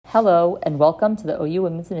Hello and welcome to the OU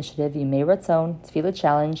Women's Initiative Yimei Ratzon Tefillah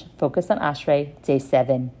Challenge focused on Ashrei, Day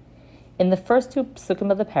 7. In the first two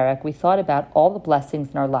psukim of the parak, we thought about all the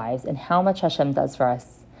blessings in our lives and how much Hashem does for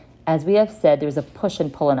us. As we have said, there's a push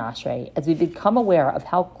and pull in Ashrei. As we become aware of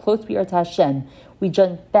how close we are to Hashem, we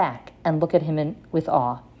jump back and look at Him with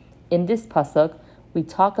awe. In this pasuk, we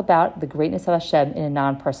talk about the greatness of Hashem in a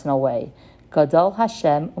non-personal way. Gadol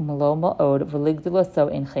Hashem umelo ma'od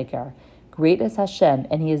v'ligdulaso ein cheker. Great is Hashem,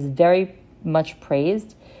 and He is very much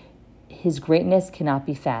praised. His greatness cannot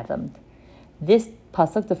be fathomed. This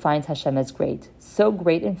pasuk defines Hashem as great. So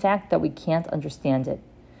great, in fact, that we can't understand it.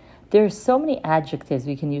 There are so many adjectives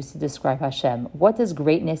we can use to describe Hashem. What does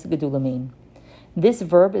greatness, gedula, mean? This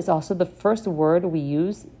verb is also the first word we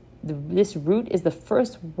use. This root is the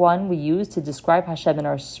first one we use to describe Hashem in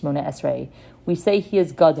our Shemona Esrei. We say He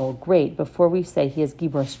is gadol, great, before we say He is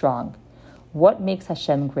gibor, strong. What makes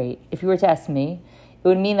Hashem great? If you were to ask me, it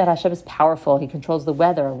would mean that Hashem is powerful. He controls the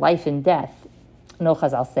weather, life and death. No,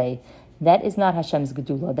 Chazal say, that is not Hashem's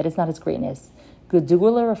gedula. That is not His greatness.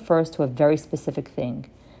 Gedula refers to a very specific thing.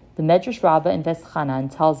 The Medrash Rabbah in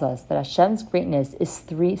Veschanan tells us that Hashem's greatness is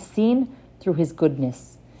seen through His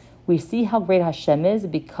goodness. We see how great Hashem is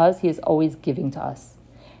because He is always giving to us.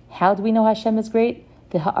 How do we know Hashem is great?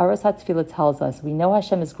 The Ha'aras HaTefillah tells us we know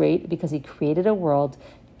Hashem is great because He created a world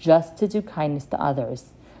just to do kindness to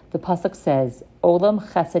others. The pasuk says, Olam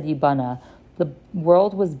Chesed Yibana, the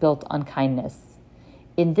world was built on kindness.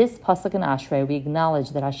 In this pasuk in Ashrei, we acknowledge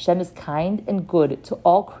that Hashem is kind and good to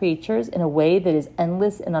all creatures in a way that is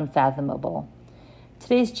endless and unfathomable.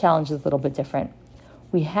 Today's challenge is a little bit different.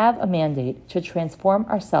 We have a mandate to transform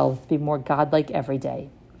ourselves to be more godlike every day.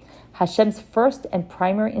 Hashem's first and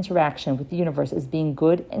primary interaction with the universe is being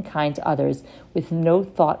good and kind to others with no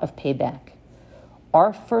thought of payback.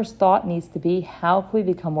 Our first thought needs to be, how can we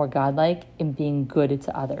become more godlike in being good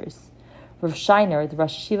to others? Rav Shiner, the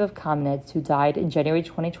Rosh Yeshiva of Kamenetz, who died in January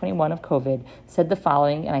 2021 of COVID, said the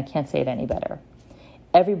following, and I can't say it any better.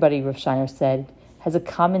 Everybody, Rav Shiner said, has a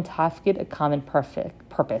common tafkid, a common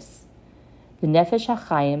purpose. The Nefesh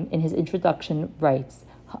HaChaim, in his introduction, writes,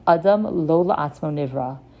 Ha'adam lo la'atzmo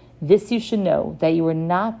nivra. This you should know, that you were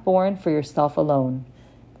not born for yourself alone.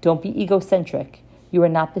 Don't be egocentric. You are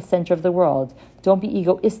not the center of the world. Don't be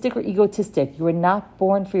egoistic or egotistic. You are not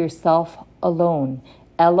born for yourself alone.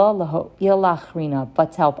 Ella laho'il la'achrina,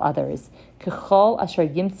 but to help others. Kechol asher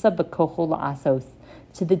yimtza b'kocho la'asos,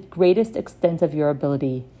 to the greatest extent of your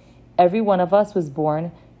ability. Every one of us was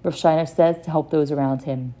born, Rav Shiner says, to help those around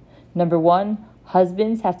him. Number one,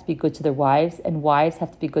 husbands have to be good to their wives, and wives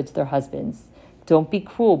have to be good to their husbands. Don't be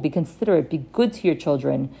cruel, be considerate, be good to your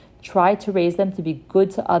children. Try to raise them to be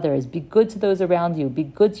good to others, be good to those around you, be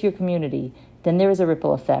good to your community. Then there is a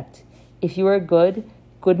ripple effect. If you are good,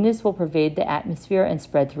 goodness will pervade the atmosphere and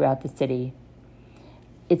spread throughout the city.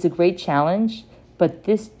 It's a great challenge, but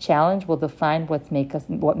this challenge will define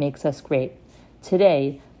what makes us great.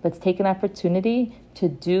 Today, let's take an opportunity to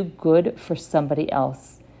do good for somebody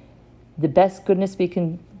else. The best goodness we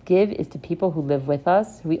can give is to people who live with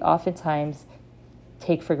us, who we oftentimes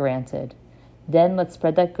take for granted. Then let's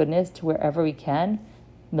spread that goodness to wherever we can.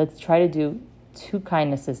 Let's try to do 2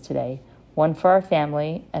 kindnesses today. One for our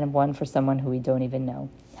family and one for someone who we don't even know.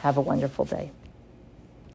 Have a wonderful day.